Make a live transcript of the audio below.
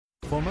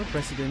Former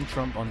President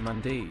Trump on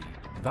Monday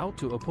vowed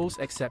to oppose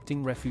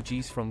accepting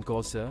refugees from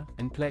Gaza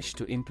and pledged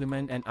to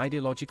implement an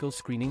ideological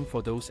screening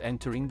for those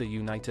entering the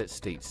United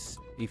States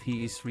if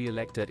he is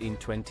re-elected in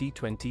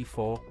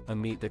 2024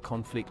 amid the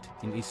conflict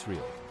in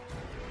Israel.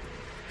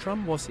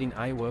 Trump was in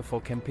Iowa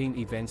for campaign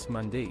events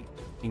Monday,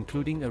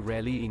 including a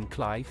rally in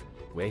Clive,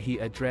 where he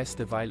addressed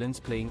the violence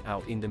playing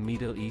out in the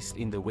Middle East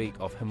in the wake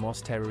of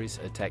Hamas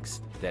terrorist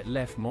attacks that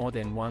left more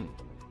than 1,000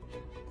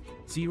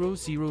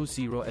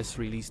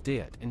 Israelis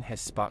dead and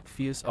has sparked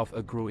fears of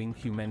a growing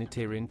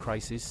humanitarian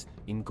crisis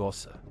in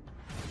Gaza.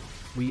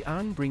 "We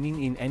aren't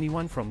bringing in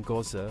anyone from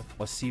Gaza,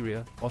 or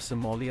Syria, or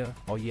Somalia,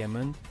 or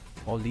Yemen,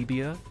 or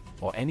Libya,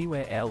 or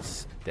anywhere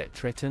else that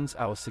threatens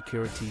our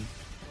security,"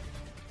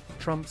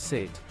 Trump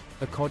said,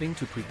 according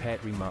to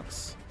prepared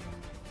remarks.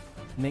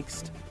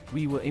 "Next,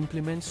 we will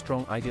implement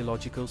strong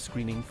ideological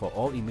screening for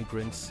all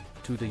immigrants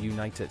to the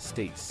United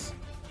States,"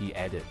 he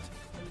added.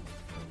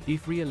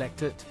 If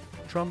re-elected,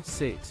 Trump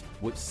said,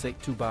 would seek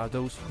to bar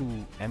those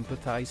who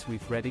empathize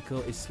with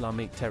radical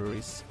Islamic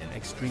terrorists and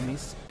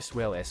extremists, as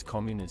well as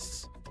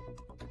communists,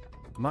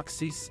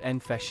 Marxists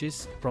and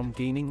fascists, from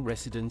gaining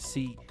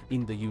residency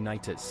in the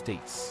United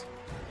States.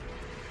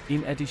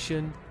 In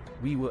addition,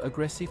 "We will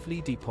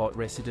aggressively deport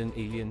resident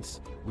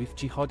aliens with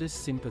jihadist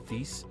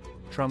sympathies,"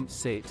 Trump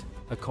said,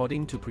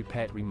 according to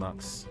prepared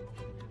remarks.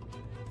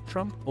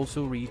 Trump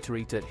also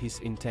reiterated his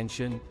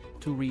intention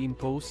to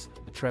reimpose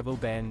a travel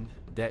ban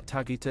that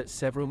targeted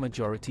several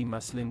majority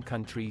Muslim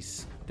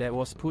countries that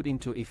was put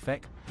into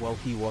effect while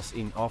he was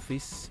in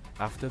office,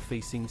 after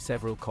facing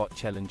several court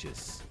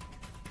challenges.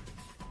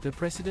 The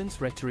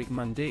president's rhetoric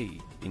Monday,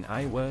 in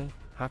Iowa,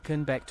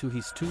 harkened back to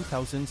his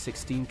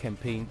 2016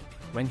 campaign,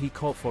 when he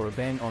called for a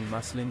ban on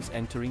Muslims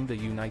entering the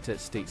United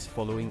States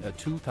following a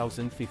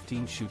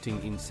 2015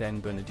 shooting in San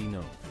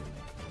Bernardino,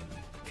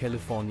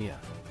 California.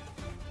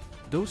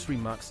 Those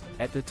remarks,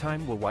 at the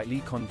time, were widely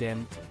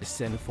condemned as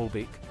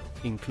xenophobic,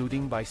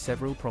 including by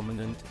several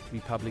prominent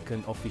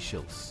Republican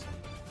officials.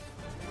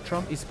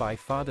 Trump is by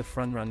far the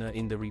frontrunner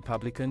in the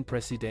Republican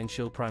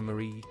presidential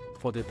primary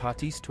for the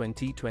party's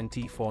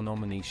 2024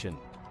 nomination.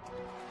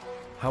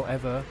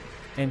 However,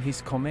 and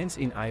his comments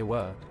in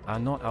Iowa are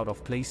not out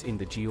of place in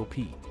the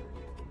GOP.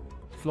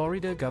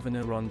 Florida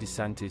Governor Ron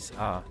DeSantis,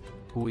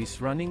 who is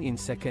running in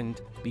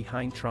second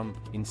behind Trump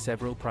in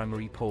several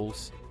primary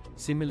polls,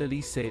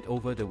 similarly said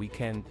over the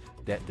weekend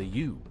that the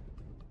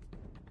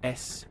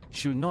U.S.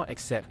 should not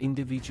accept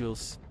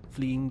individuals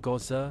fleeing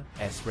Gaza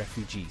as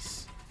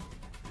refugees.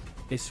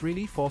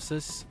 Israeli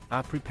forces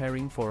are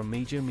preparing for a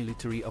major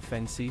military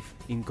offensive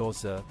in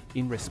Gaza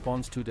in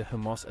response to the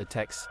Hamas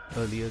attacks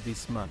earlier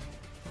this month.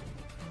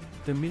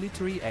 The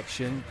military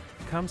action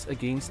comes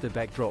against the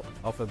backdrop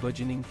of a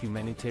burgeoning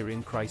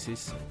humanitarian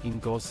crisis in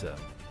Gaza,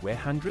 where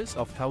hundreds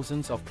of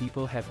thousands of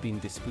people have been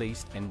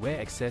displaced and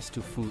where access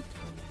to food,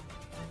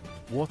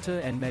 water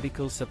and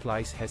medical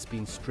supplies has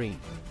been strained.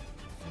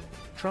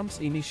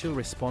 Trump's initial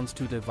response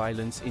to the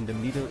violence in the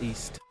Middle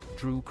East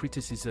drew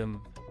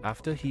criticism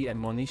after he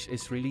admonished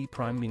Israeli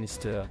Prime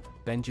Minister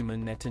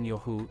Benjamin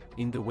Netanyahu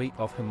in the wake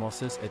of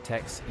Hamas's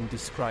attacks and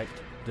described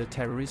the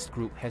terrorist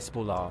group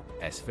Hezbollah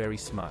as very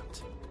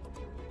smart.